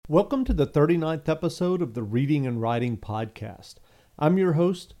Welcome to the 39th episode of the Reading and Writing Podcast. I'm your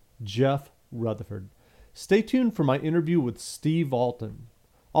host, Jeff Rutherford. Stay tuned for my interview with Steve Alten.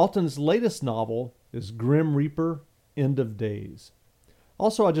 Alten's latest novel is Grim Reaper: End of Days.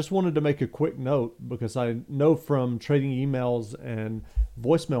 Also, I just wanted to make a quick note because I know from trading emails and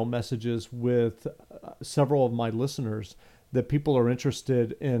voicemail messages with several of my listeners that people are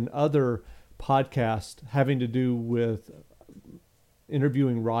interested in other podcasts having to do with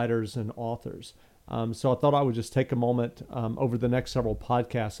interviewing writers and authors. So I thought I would just take a moment over the next several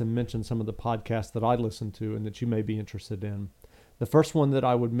podcasts and mention some of the podcasts that I listen to and that you may be interested in. The first one that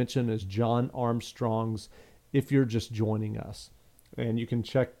I would mention is John Armstrong's If You're Just Joining Us. And you can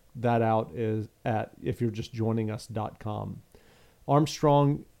check that out at ifyou'rejustjoiningus.com.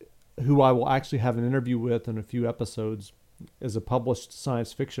 Armstrong, who I will actually have an interview with in a few episodes, is a published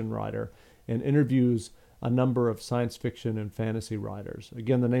science fiction writer and interviews a number of science fiction and fantasy writers.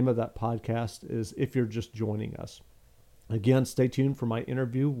 Again, the name of that podcast is If You're Just Joining Us. Again, stay tuned for my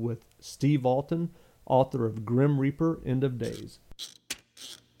interview with Steve Alten, author of Grim Reaper: End of Days.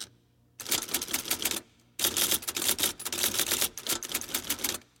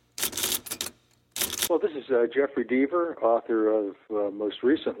 Well, this is Jeffrey Deaver, author of most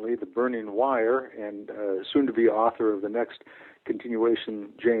recently The Burning Wire, and soon to be author of the next continuation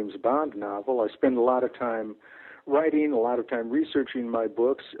James Bond novel. I spend a lot of time writing, a lot of time researching my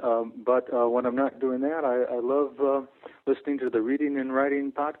books, but when I'm not doing that, I love listening to the Reading and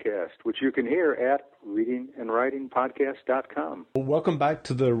Writing Podcast, which you can hear at readingandwritingpodcast.com. Welcome back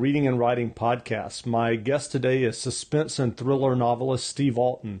to the Reading and Writing Podcast. My guest today is suspense and thriller novelist Steve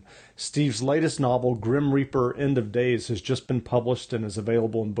Alten. Steve's latest novel, Grim Reaper: End of Days, has just been published and is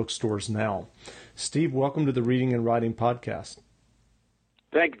available in bookstores now. Steve, welcome to the Reading and Writing Podcast.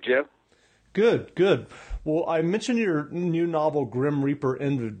 Thank you, Jeff. Good. Well, I mentioned your new novel, Grim Reaper: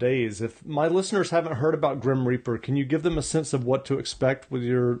 End of Days. If my listeners haven't heard about Grim Reaper, can you give them a sense of what to expect with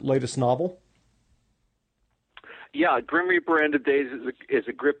your latest novel? Yeah, Grim Reaper: End of Days is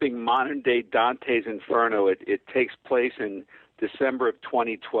a gripping modern-day Dante's Inferno. It takes place in December of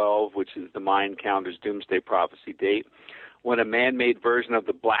 2012, which is the Mayan calendar's doomsday prophecy date, when a man-made version of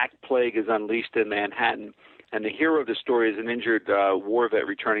the Black Plague is unleashed in Manhattan. And the hero of the story is an injured war vet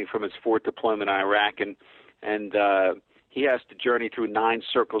returning from his fourth deployment in Iraq, and he has to journey through 9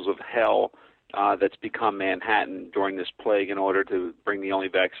 circles of hell that's become Manhattan during this plague in order to bring the only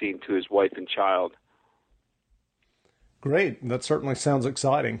vaccine to his wife and child. Great. That certainly sounds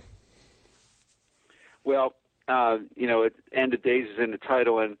exciting. Well, End of Days is in the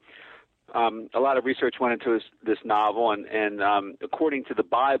title, and a lot of research went into this novel, and according to the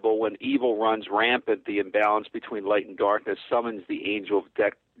Bible, when evil runs rampant, the imbalance between light and darkness summons the angel of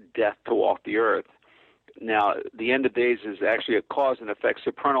death to walk the earth. Now, the end of days is actually a cause and effect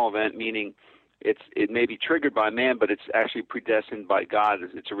supernal event, meaning it may be triggered by man, but it's actually predestined by God.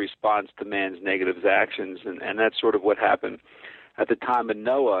 It's a response to man's negative actions, and that's sort of what happened at the time of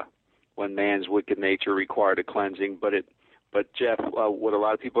Noah, when man's wicked nature required a cleansing. But Jeff, what a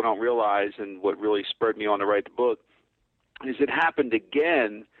lot of people don't realize, and what really spurred me on to write the book, is it happened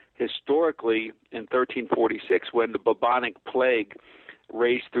again historically in 1346 when the bubonic plague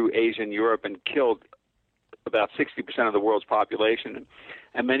raced through Asia and Europe and killed about 60% of the world's population.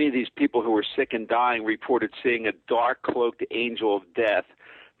 And many of these people who were sick and dying reported seeing a dark-cloaked angel of death,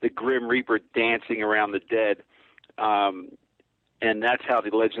 the Grim Reaper, dancing around the dead. And that's how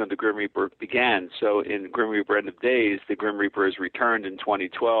the legend of the Grim Reaper began. So in Grim Reaper: End of Days, the Grim Reaper has returned in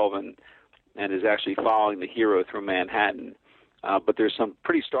 2012 and is actually following the hero through Manhattan. But there's some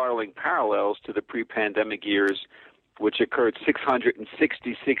pretty startling parallels to the pre-pandemic years, which occurred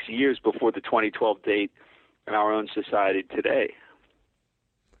 666 years before the 2012 date in our own society today.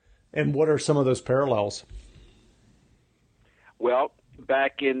 And what are some of those parallels? Well,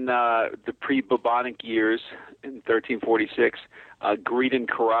 back in the pre-bubonic years in 1346, greed and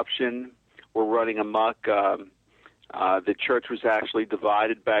corruption were running amok. The church was actually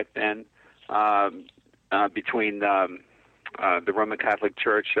divided back then between the Roman Catholic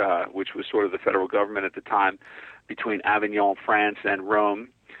Church, which was sort of the federal government at the time, between Avignon, France, and Rome.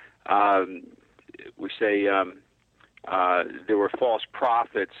 We say there were false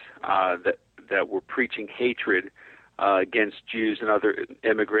prophets that were preaching hatred against Jews and other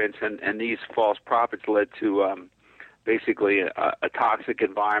immigrants, and these false prophets led to basically a toxic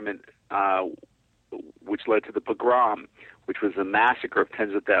environment, which led to the pogrom, which was a massacre of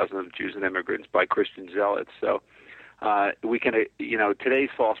tens of thousands of Jews and immigrants by Christian zealots. So we can, today's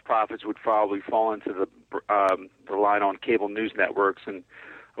false prophets would probably fall into the line on cable news networks and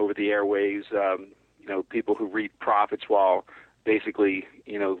over the airwaves. People who read prophets while basically,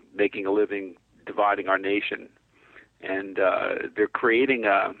 making a living dividing our nation. And they're creating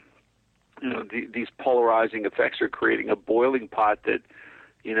these polarizing effects are creating a boiling pot that,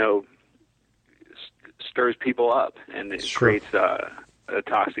 stirs people up, and it creates a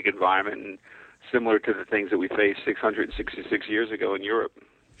toxic environment, and similar to the things that we faced 666 years ago in Europe.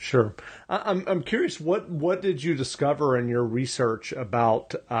 Sure. I'm curious, what did you discover in your research about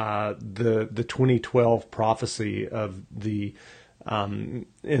the 2012 prophecy of the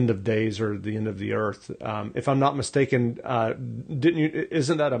end of days or the end of the earth? If I'm not mistaken,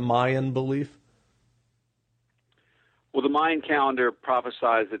 isn't that a Mayan belief? Well, the Mayan calendar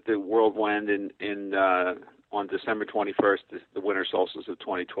prophesies that the world will end on December 21st, the winter solstice of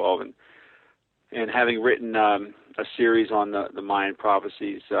 2012, and having written a series on the Mayan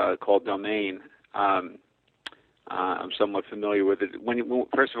prophecies called Domain, I'm somewhat familiar with it.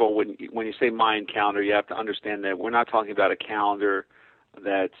 First of all, when you say Mayan calendar, you have to understand that we're not talking about a calendar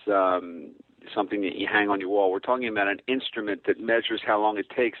that's something that you hang on your wall. We're talking about an instrument that measures how long it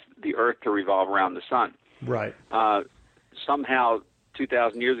takes the Earth to revolve around the sun. Right. Somehow,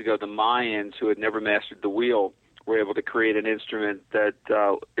 2,000 years ago, the Mayans, who had never mastered the wheel, were able to create an instrument that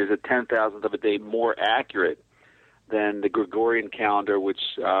is a 10,000th of a day more accurate than the Gregorian calendar, which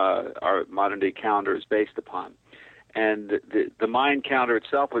our modern-day calendar is based upon. And the Mayan calendar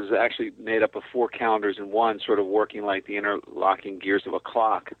itself was actually made up of 4 calendars in one, sort of working like the interlocking gears of a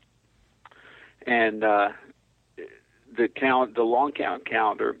clock. And the long count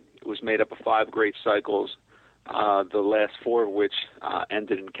calendar was made up of 5 great cycles, the last 4 of which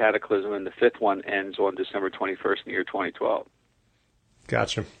ended in cataclysm, and the 5th one ends on December 21st in the year 2012.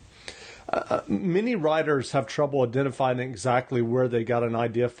 Gotcha. Many writers have trouble identifying exactly where they got an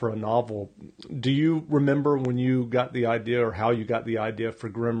idea for a novel. Do you remember when you got the idea or how you got the idea for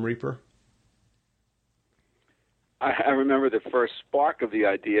Grim Reaper? I remember the first spark of the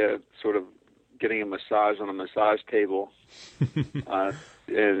idea, sort of getting a massage on a massage table,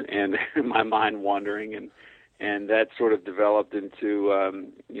 and my mind wandering, and that sort of developed into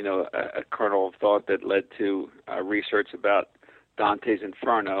a kernel of thought that led to research about Dante's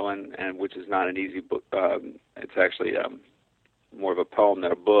Inferno, and which is not an easy book. It's actually more of a poem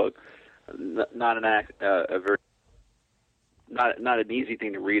than a book. Not an easy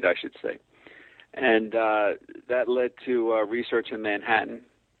thing to read, I should say. And that led to research in Manhattan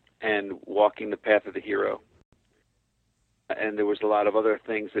and walking the path of the hero. And there was a lot of other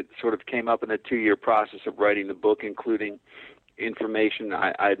things that sort of came up in the 2-year process of writing the book, including information.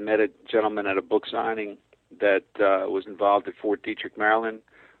 I had met a gentleman at a book signing that was involved at Fort Detrick, Maryland,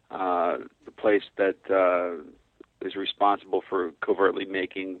 the place that is responsible for covertly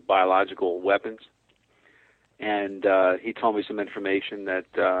making biological weapons. And he told me some information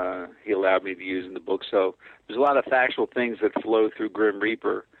that he allowed me to use in the book. So there's a lot of factual things that flow through Grim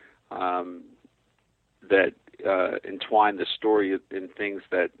Reaper that entwine the story in things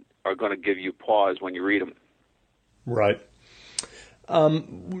that are going to give you pause when you read them. Right.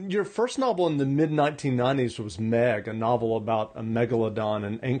 Your first novel in the mid-1990s was Meg, a novel about a megalodon,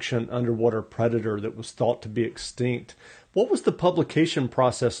 an ancient underwater predator that was thought to be extinct. What was the publication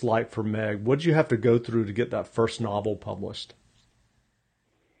process like for Meg? What did you have to go through to get that first novel published?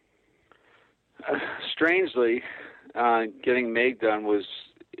 Strangely, getting Meg done was,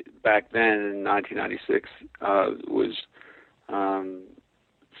 back then in 1996, was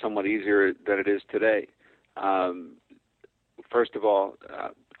somewhat easier than it is today. First of all,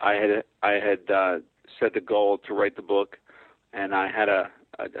 I had set the goal to write the book, and I had a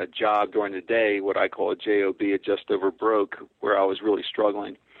job during the day, what I call a job, a just over broke, where I was really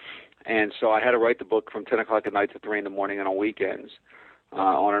struggling. And so I had to write the book from 10 o'clock at night to 3 in the morning and on weekends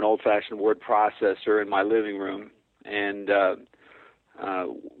on an old-fashioned word processor in my living room. And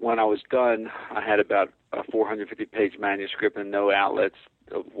when I was done, I had about a 450-page manuscript and no outlets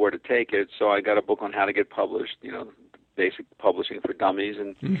of where to take it. So I got a book on how to get published, basic publishing for dummies.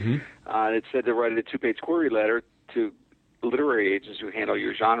 And it said to write a 2-page query letter to literary agents who handle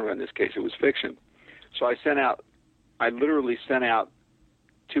your genre. In this case, it was fiction. So I literally sent out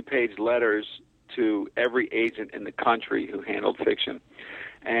 2-page letters to every agent in the country who handled fiction.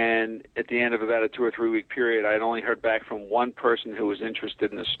 And at the end of about a 2 or 3 week period, I had only heard back from one person who was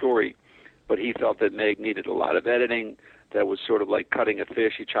interested in the story, but he felt that Meg needed a lot of editing. That was sort of like cutting a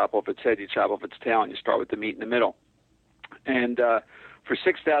fish. You chop off its head, you chop off its tail, and you start with the meat in the middle. And for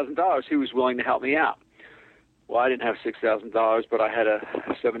 $6,000, he was willing to help me out. Well, I didn't have $6,000, but I had a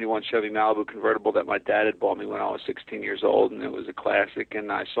 71 Chevy Malibu convertible that my dad had bought me when I was 16 years old, and it was a classic.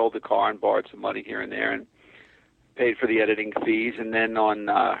 And I sold the car and borrowed some money here and there and paid for the editing fees. And then on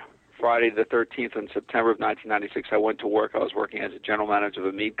Friday the 13th in September of 1996, I went to work. I was working as a general manager of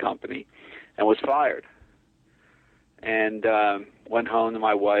a meat company and was fired. And went home to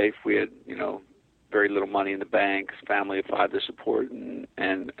my wife. We had, very little money in the bank, family of 5 to support, and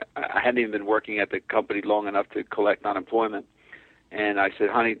I hadn't even been working at the company long enough to collect unemployment. And I said,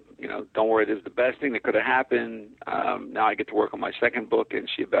 honey, don't worry, this is the best thing that could have happened. Now I get to work on my second book. And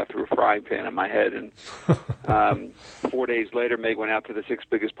she about threw a frying pan in my head. And 4 days later, Meg went out to the 6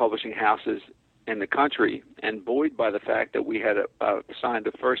 biggest publishing houses in the country, and buoyed by the fact that we had signed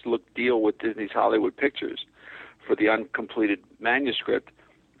a first-look deal with Disney's Hollywood Pictures for the uncompleted manuscript,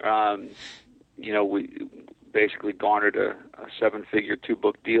 we basically garnered a 7-figure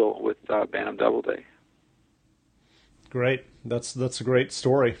 2-book deal with Bantam Doubleday. Great. That's a great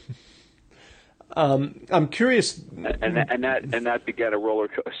story. I'm curious, and that began a roller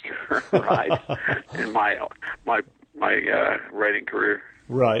coaster ride in my writing career.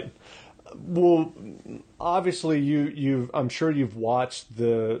 Right. Well, obviously, I'm sure you've watched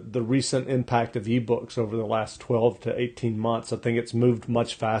the recent impact of ebooks over the last 12 to 18 months. I think it's moved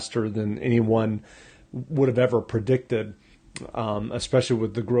much faster than anyone would have ever predicted, especially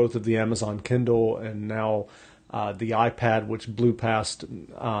with the growth of the Amazon Kindle and now the iPad, which blew past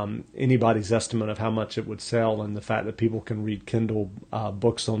anybody's estimate of how much it would sell, and the fact that people can read Kindle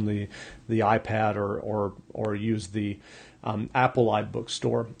books on the iPad or use the Apple iBook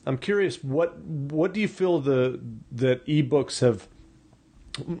store. I'm curious, what do you feel that ebooks have?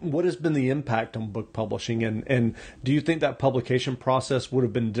 What has been the impact on book publishing, and do you think that publication process would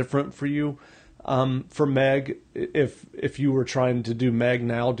have been different for you for Meg if you were trying to do Meg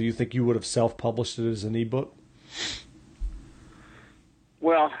now? Do you think you would have self-published it as an ebook?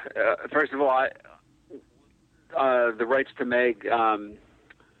 Well, first of all, the rights to Meg, I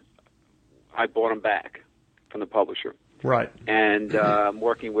bought them back from the publisher. Right. And I'm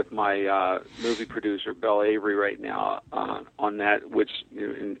working with my movie producer, Belle Avery, right now on that, which,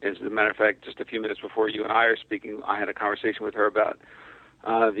 as a matter of fact, just a few minutes before you and I are speaking, I had a conversation with her about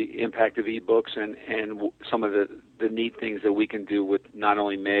the impact of ebooks and some of the neat things that we can do with not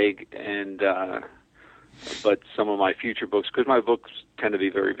only Meg but some of my future books, because my books tend to be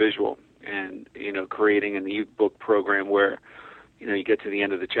very visual, and creating an ebook program where you get to the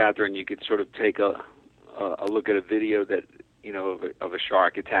end of the chapter and you could sort of take a look at a video that of a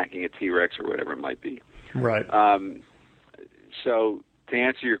shark attacking a T-Rex or whatever it might be. Right. So to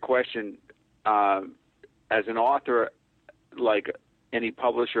answer your question, as an author, like any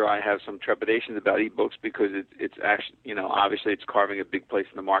publisher, I have some trepidations about ebooks because it's actually obviously it's carving a big place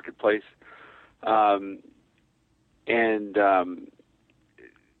in the marketplace. And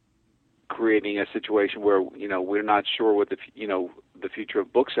creating a situation where we're not sure what the future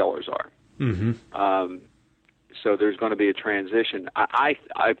of booksellers are. Mm-hmm. So there's going to be a transition. I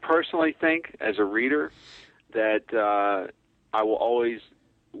personally think, as a reader, that I will always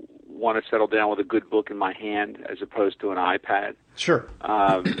want to settle down with a good book in my hand as opposed to an iPad. Sure.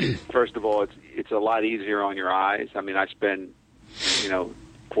 First of all, it's a lot easier on your eyes. I mean, I spend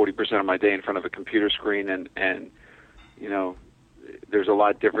 40% of my day in front of a computer screen, and there's a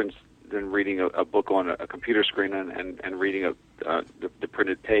lot difference than reading a book on a computer screen and reading the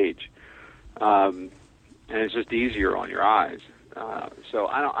printed page. And it's just easier on your eyes. So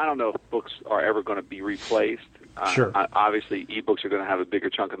I don't know if books are ever going to be replaced. Sure. Obviously, ebooks are going to have a bigger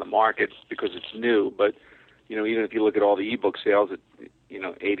chunk of the market because it's new. But even if you look at all the ebook sales,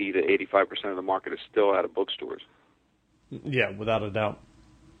 80 to 85% of the market is still out of bookstores. Yeah, without a doubt.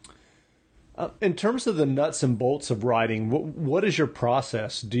 In terms of the nuts and bolts of writing, what is your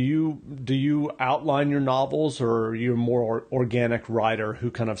process? Do you outline your novels, or are you a more organic writer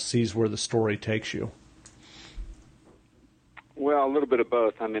who kind of sees where the story takes you? Well, a little bit of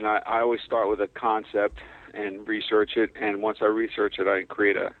both. I mean, I always start with a concept and research it, and once I research it, I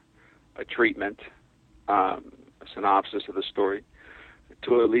create a treatment, a synopsis of the story,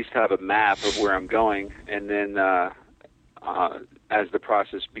 to at least have a map of where I'm going, and then as the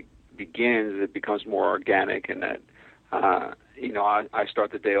process begins, it becomes more organic, and that I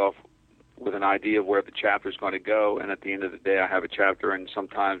start the day off with an idea of where the chapter is going to go, and at the end of the day, I have a chapter, and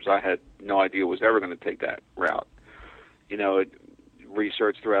sometimes I had no idea it was ever going to take that route.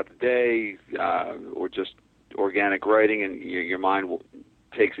 Research throughout the day, or just organic writing, and your mind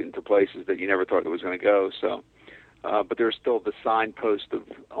takes it into places that you never thought it was going to go. So, but there's still the signpost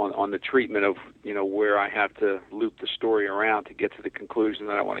on the treatment of where I have to loop the story around to get to the conclusion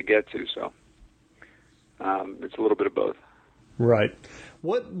that I want to get to. So, it's a little bit of both. Right.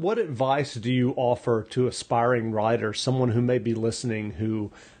 What advice do you offer to aspiring writers, someone who may be listening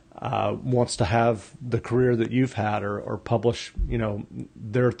who wants to have the career that you've had or publish,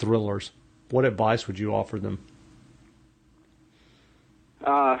 their thrillers, what advice would you offer them?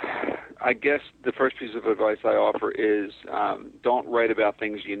 I guess the first piece of advice I offer is don't write about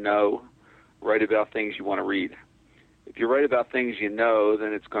things you know, write about things you want to read. If you write about things you know,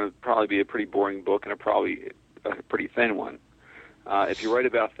 then it's going to probably be a pretty boring book and probably a pretty thin one. If you write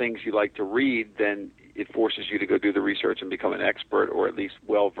about things you like to read, then it forces you to go do the research and become an expert, or at least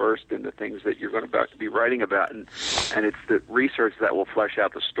well-versed in the things that you're going to be writing about. And it's the research that will flesh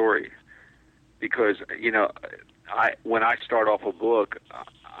out the story. Because, when I start off a book,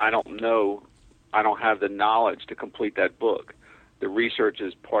 I don't have the knowledge to complete that book. The research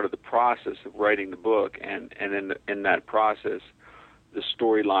is part of the process of writing the book, and in that process, the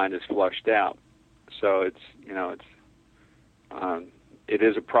storyline is fleshed out. So it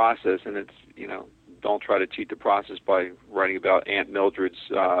is a process, and it's, don't try to cheat the process by writing about Aunt Mildred's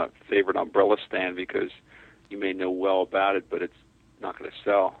favorite umbrella stand, because you may know well about it, but it's not going to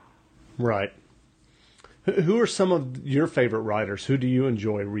sell. Right. Who are some of your favorite writers? Who do you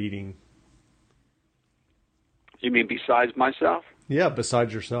enjoy reading? You mean besides myself? Yeah,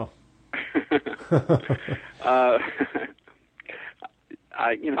 besides yourself.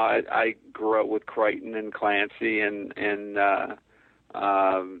 I grew up with Crichton and Clancy and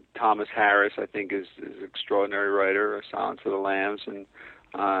Thomas Harris. I think is an extraordinary writer. Silence of the Lambs, and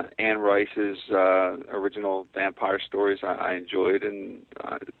Anne Rice's original vampire stories I enjoyed, and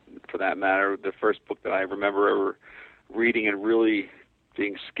for that matter, the first book that I remember ever reading and really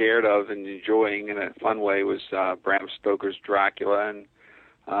being scared of and enjoying in a fun way was Bram Stoker's Dracula, and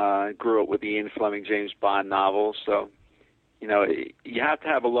I grew up with the Ian Fleming James Bond novels. So, you have to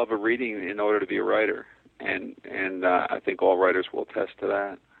have a love of reading in order to be a writer, and I think all writers will attest to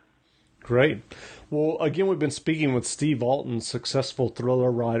that. Great. Well, again, we've been speaking with Steve Alton, successful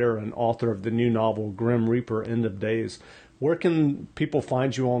thriller writer and author of the new novel Grim Reaper: End of Days. Where can people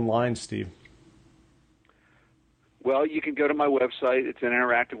find you online, Steve? Well, you can go to my website. It's an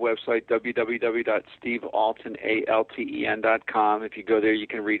interactive website, www.stevealten.com. If you go there, you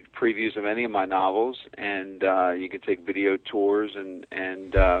can read previews of any of my novels, and you can take video tours, and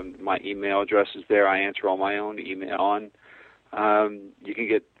my email address is there. I answer all my own email, and you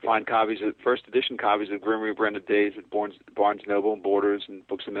can find copies of first edition copies of Grim Reaper: End of Days at Barnes Noble and Borders and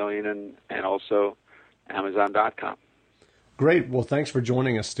Books A Million, and also Amazon.com. Great. Well, thanks for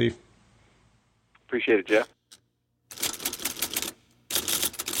joining us, Steve. Appreciate it, Jeff.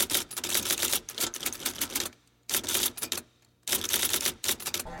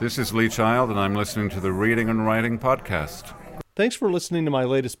 This is Lee Child, and I'm listening to the Reading and Writing Podcast. Thanks for listening to my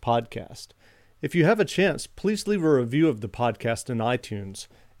latest podcast. If you have a chance, please leave a review of the podcast in iTunes.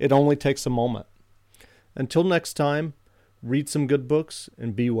 It only takes a moment. Until next time, read some good books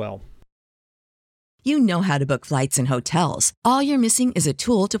and be well. You know how to book flights and hotels. All you're missing is a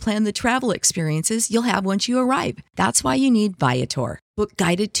tool to plan the travel experiences you'll have once you arrive. That's why you need Viator. Book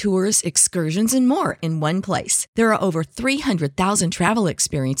guided tours, excursions, and more in one place. There are over 300,000 travel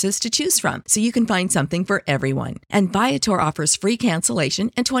experiences to choose from, so you can find something for everyone. And Viator offers free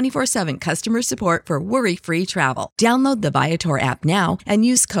cancellation and 24/7 customer support for worry-free travel. Download the Viator app now and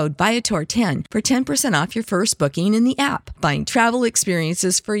use code Viator10 for 10% off your first booking in the app. Find travel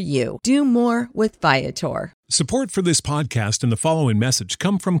experiences for you. Do more with Viator. Support for this podcast and the following message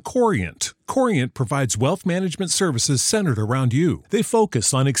come from Corient. Corient provides wealth management services centered around you. They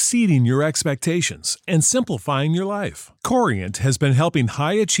focus on exceeding your expectations and simplifying your life. Corient has been helping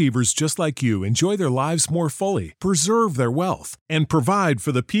high achievers just like you enjoy their lives more fully, preserve their wealth, and provide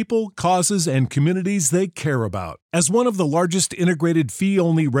for the people, causes, and communities they care about. As one of the largest integrated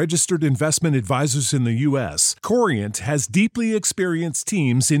fee-only registered investment advisors in the U.S., Corient has deeply experienced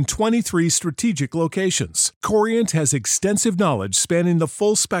teams in 23 strategic locations. Corient has extensive knowledge spanning the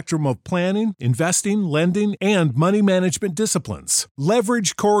full spectrum of planning, investing, lending, and money management disciplines.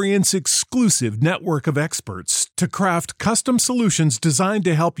 Leverage Corient's exclusive network of experts to craft custom solutions designed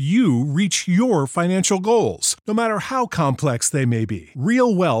to help you reach your financial goals, no matter how complex they may be.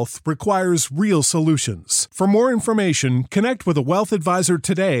 Real wealth requires real solutions. For more information, connect with a wealth advisor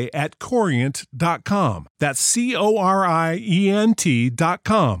today at Corient.com. That's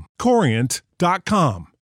Corient.com. Corient.com.